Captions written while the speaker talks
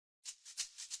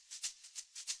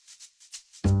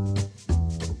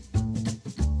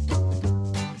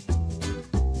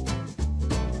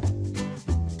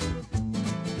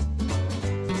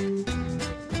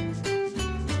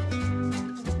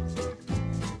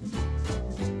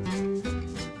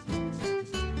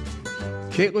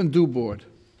Caitlin Dubord.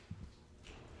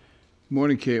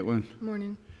 Morning, Caitlin.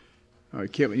 Morning. All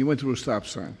right, Caitlin, you went through a stop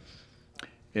sign.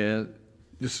 And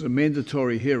this is a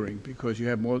mandatory hearing because you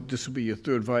have more, this will be your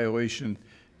third violation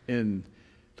in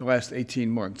the last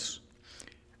 18 months,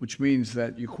 which means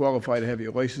that you qualify to have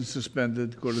your license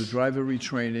suspended, go to driver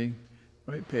retraining,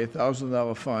 right, pay a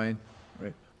 $1,000 fine,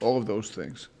 right, all of those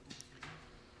things.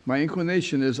 My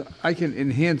inclination is I can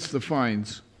enhance the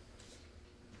fines,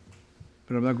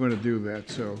 but I'm not going to do that,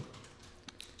 so.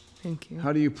 Thank you.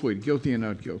 How do you plead, guilty or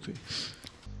not guilty?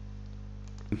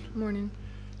 Morning.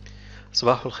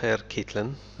 صباح الخير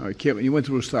كيتلين. All right, Caitlin, you went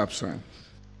through a stop sign.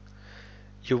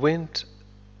 You went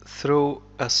through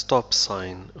a stop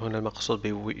sign. هنا المقصود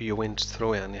ب you went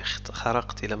through يعني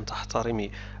خرقتي، لم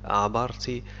تحترمي،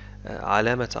 عبرتي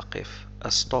علامة قف.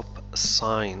 A stop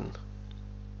sign.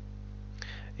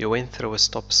 You went through a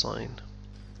stop sign.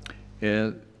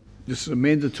 And this is a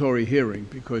mandatory hearing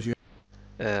because you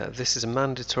This is a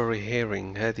mandatory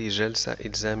hearing. هذه جلسة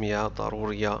إلزامية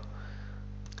ضرورية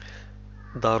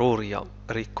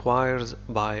required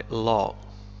by law،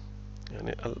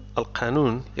 يعني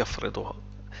القانون يفرضها.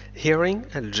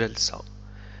 hearing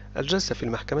الجلسة في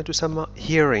المحكمة تسمى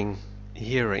hearing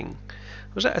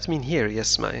وجاءت من hear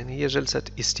يسمع، يعني هي جلسة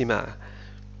استماع.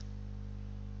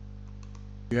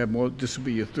 you have more, this will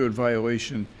be your third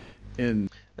violation in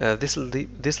this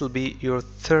will be your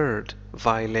third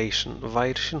violation.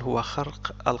 violation هو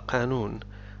خرق القانون.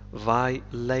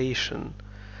 violation.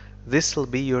 This will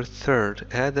be your third.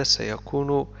 هذا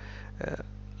سيكون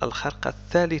الخرق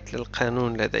الثالث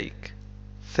للقانون لديك.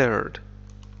 third.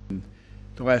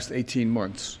 the last 18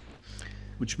 months,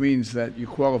 which means that you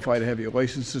qualify to have your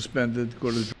license suspended, go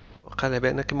to قال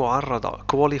بأنك معرضة.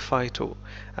 qualify to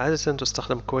عادة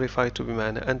تستخدم qualify to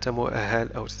بمعنى أنت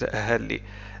مؤهل أو تتأهل لي،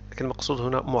 لكن المقصود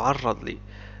هنا معرض لي.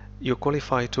 You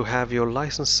qualify to have your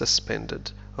license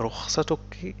suspended.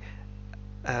 رخصتك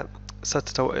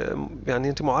يعني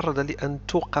أنت معرضة لأن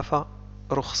توقف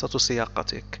رخصة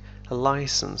سياقتك.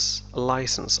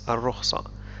 license الرخصة.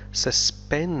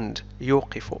 suspend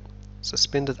يوقف.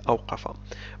 suspended أوقف.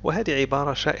 وهذه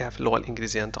عبارة شائعة في اللغة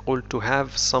الإنجليزية، أن تقول to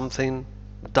have something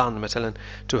done، مثلا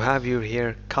to have your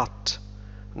hair cut،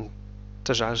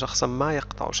 تجعل شخصا ما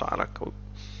يقطع شعرك.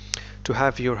 to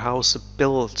have your house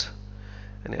built،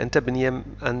 يعني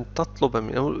أن تطلب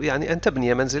يعني أن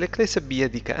تبني منزلك ليس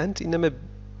بيدك أنت، إنما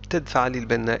تدفع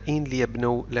للبنائين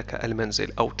ليبنوا لك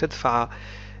المنزل، أو تدفع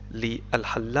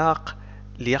للحلاق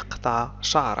ليقطع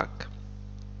شعرك.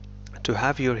 to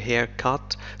have your hair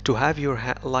cut، to have your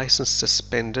license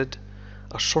suspended.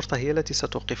 الشرطة هي التي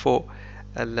ستوقف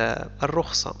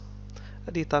الرخصة.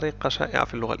 هذه طريقة شائعة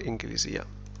في اللغة الإنجليزية.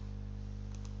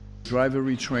 driver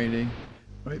retraining,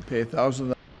 right, pay a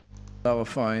 $1,000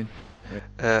 fine.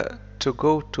 To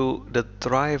go to the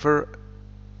driver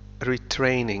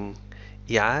retraining،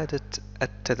 إعادة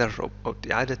التدرب أو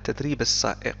إعادة تدريب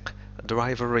السائق.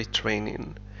 driver retraining.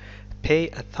 pay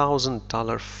a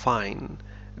 $1,000 fine،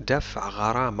 دفع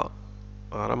غرامة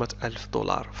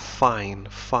 $1,000.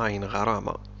 fine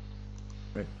غرامة.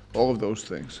 Right. All of those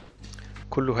things.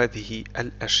 كل هذه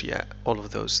الأشياء. all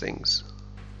of those things.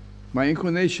 My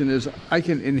inclination is I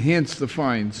can enhance the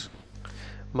fines.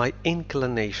 My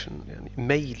inclination يعني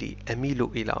ميلي، أميل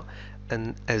إلى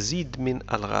أن أزيد من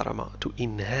الغرامة. to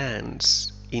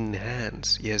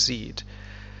enhance يزيد،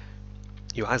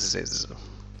 يعزز.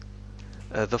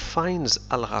 the fines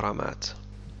الغرامات.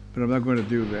 But I'm not going to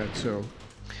do that, so.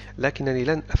 لكنني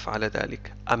لن أفعل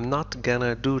ذلك. I'm not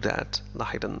gonna do that.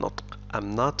 لاحظ النطق.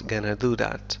 I'm not gonna do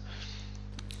that.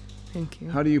 Thank you.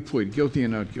 How do you plead, guilty or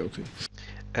not guilty?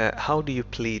 How do you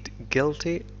plead,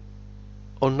 guilty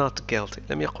or not guilty؟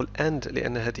 لم يقل and،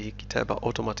 لأن هذه كتابة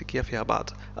أوتوماتيكية فيها بعض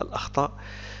الأخطاء.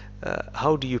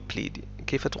 how do you plead؟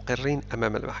 كيف تقرين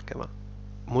أمام المحكمة؟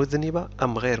 مذنبة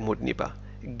أم غير مذنبة؟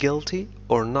 guilty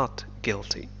or not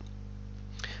guilty؟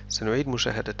 سنعيد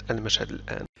مشاهدة المشهد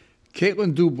الآن.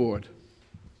 Caitlin Dubord.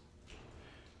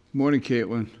 Morning,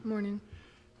 Caitlin. Morning.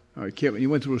 All right, Caitlin, you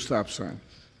went through a stop sign.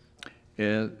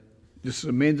 And this is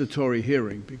a mandatory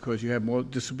hearing because you have more,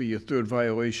 this will be your third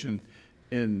violation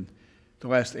in the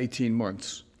last 18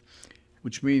 months,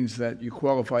 which means that you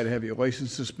qualify to have your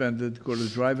license suspended, go to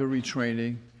driver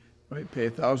retraining, right, pay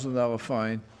a $1,000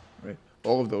 fine, right,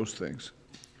 all of those things.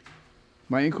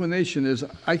 My inclination is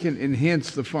I can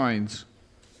enhance the fines,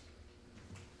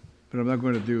 but I'm not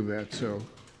going to do that, so.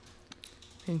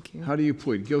 Thank you. How do you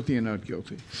plead, guilty or not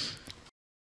guilty?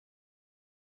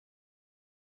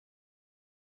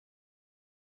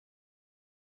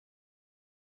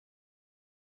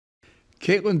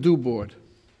 Caitlin Dubord.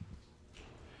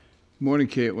 Morning,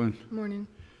 Caitlin. Morning.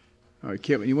 All right,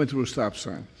 Caitlin, you went through a stop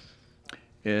sign.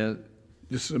 And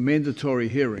this is a mandatory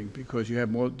hearing because you have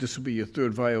more, this will be your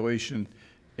third violation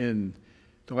in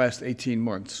the last 18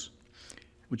 months,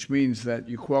 which means that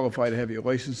you qualify to have your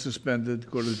license suspended,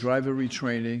 go to driver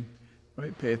retraining,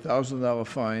 right, pay a $1,000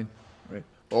 fine, right,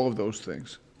 all of those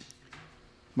things.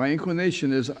 My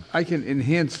inclination is I can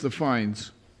enhance the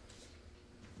fines,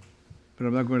 but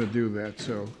I'm not going to do that,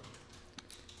 so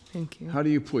Thank you. how do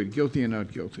you plead, guilty or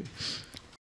not guilty?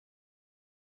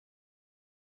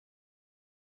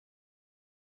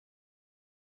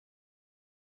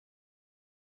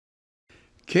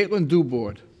 Caitlin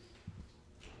Dubord.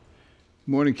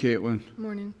 Morning, Caitlin.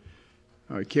 Morning.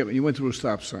 All right, Caitlin, you went through a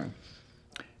stop sign.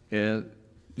 And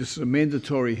this is a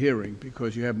mandatory hearing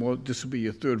because you have more, this will be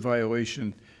your third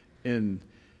violation in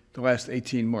the last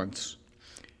 18 months,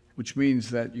 which means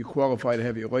that you qualify to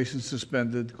have your license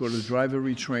suspended, go to driver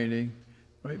retraining,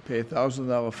 right, pay a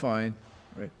 $1,000 fine,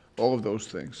 right, all of those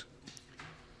things.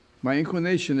 My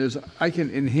inclination is I can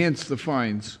enhance the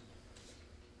fines,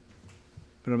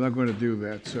 but I'm not going to do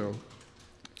that, so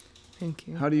Thank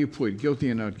you. how do you plead,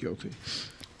 guilty or not guilty?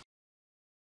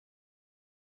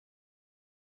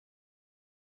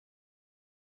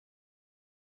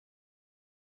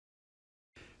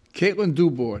 Caitlin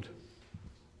Dubord.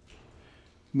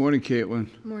 Morning, Caitlin.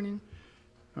 Morning.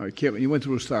 All right, Caitlin, you went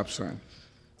through a stop sign.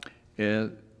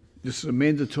 And this is a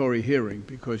mandatory hearing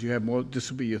because you have more, this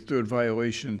will be your third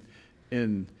violation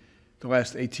in the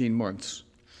last 18 months,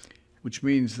 which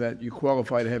means that you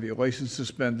qualify to have your license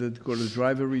suspended, go to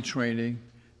driver retraining,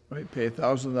 right, pay a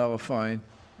 $1,000 fine,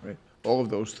 right, all of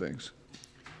those things.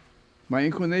 My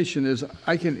inclination is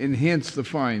I can enhance the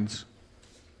fines,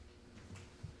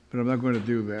 but I'm not going to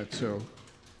do that, so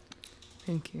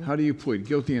Thank you. how do you plead,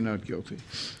 guilty or not guilty?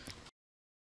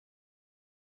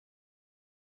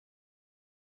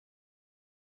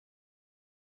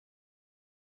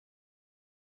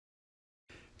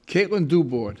 Caitlin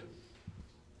Dubord.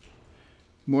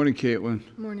 Morning, Caitlin.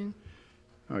 Morning.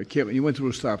 All right, Caitlin, you went through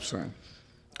a stop sign.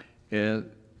 And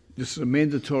this is a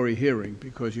mandatory hearing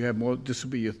because you have more, this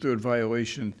will be your third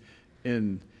violation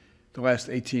in the last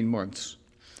 18 months,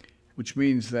 which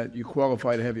means that you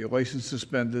qualify to have your license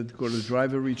suspended, go to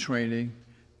driver retraining,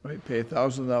 right, pay a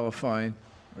 $1,000 fine,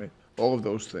 right, all of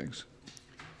those things.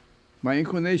 My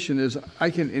inclination is I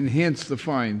can enhance the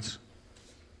fines,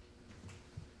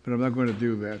 but I'm not going to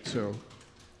do that, so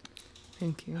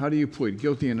Thank you. how do you plead,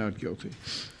 guilty or not guilty?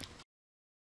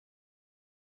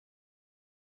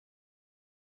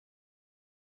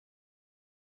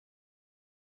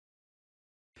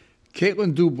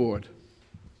 Caitlin Dubord.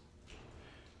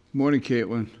 Morning,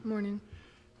 Caitlin. Morning.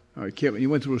 All right, Caitlin, you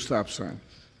went through a stop sign.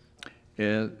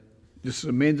 And this is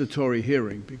a mandatory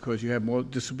hearing because you have more,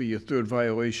 this will be your third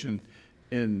violation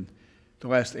in the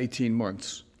last 18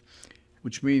 months,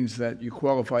 which means that you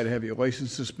qualify to have your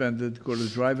license suspended, go to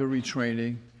driver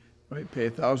retraining, right, pay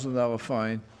a $1,000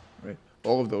 fine, right,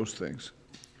 all of those things.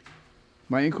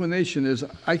 My inclination is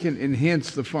I can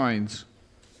enhance the fines,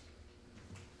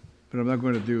 but I'm not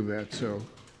going to do that, so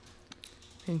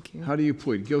Thank you. how do you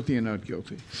plead, guilty or not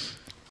guilty?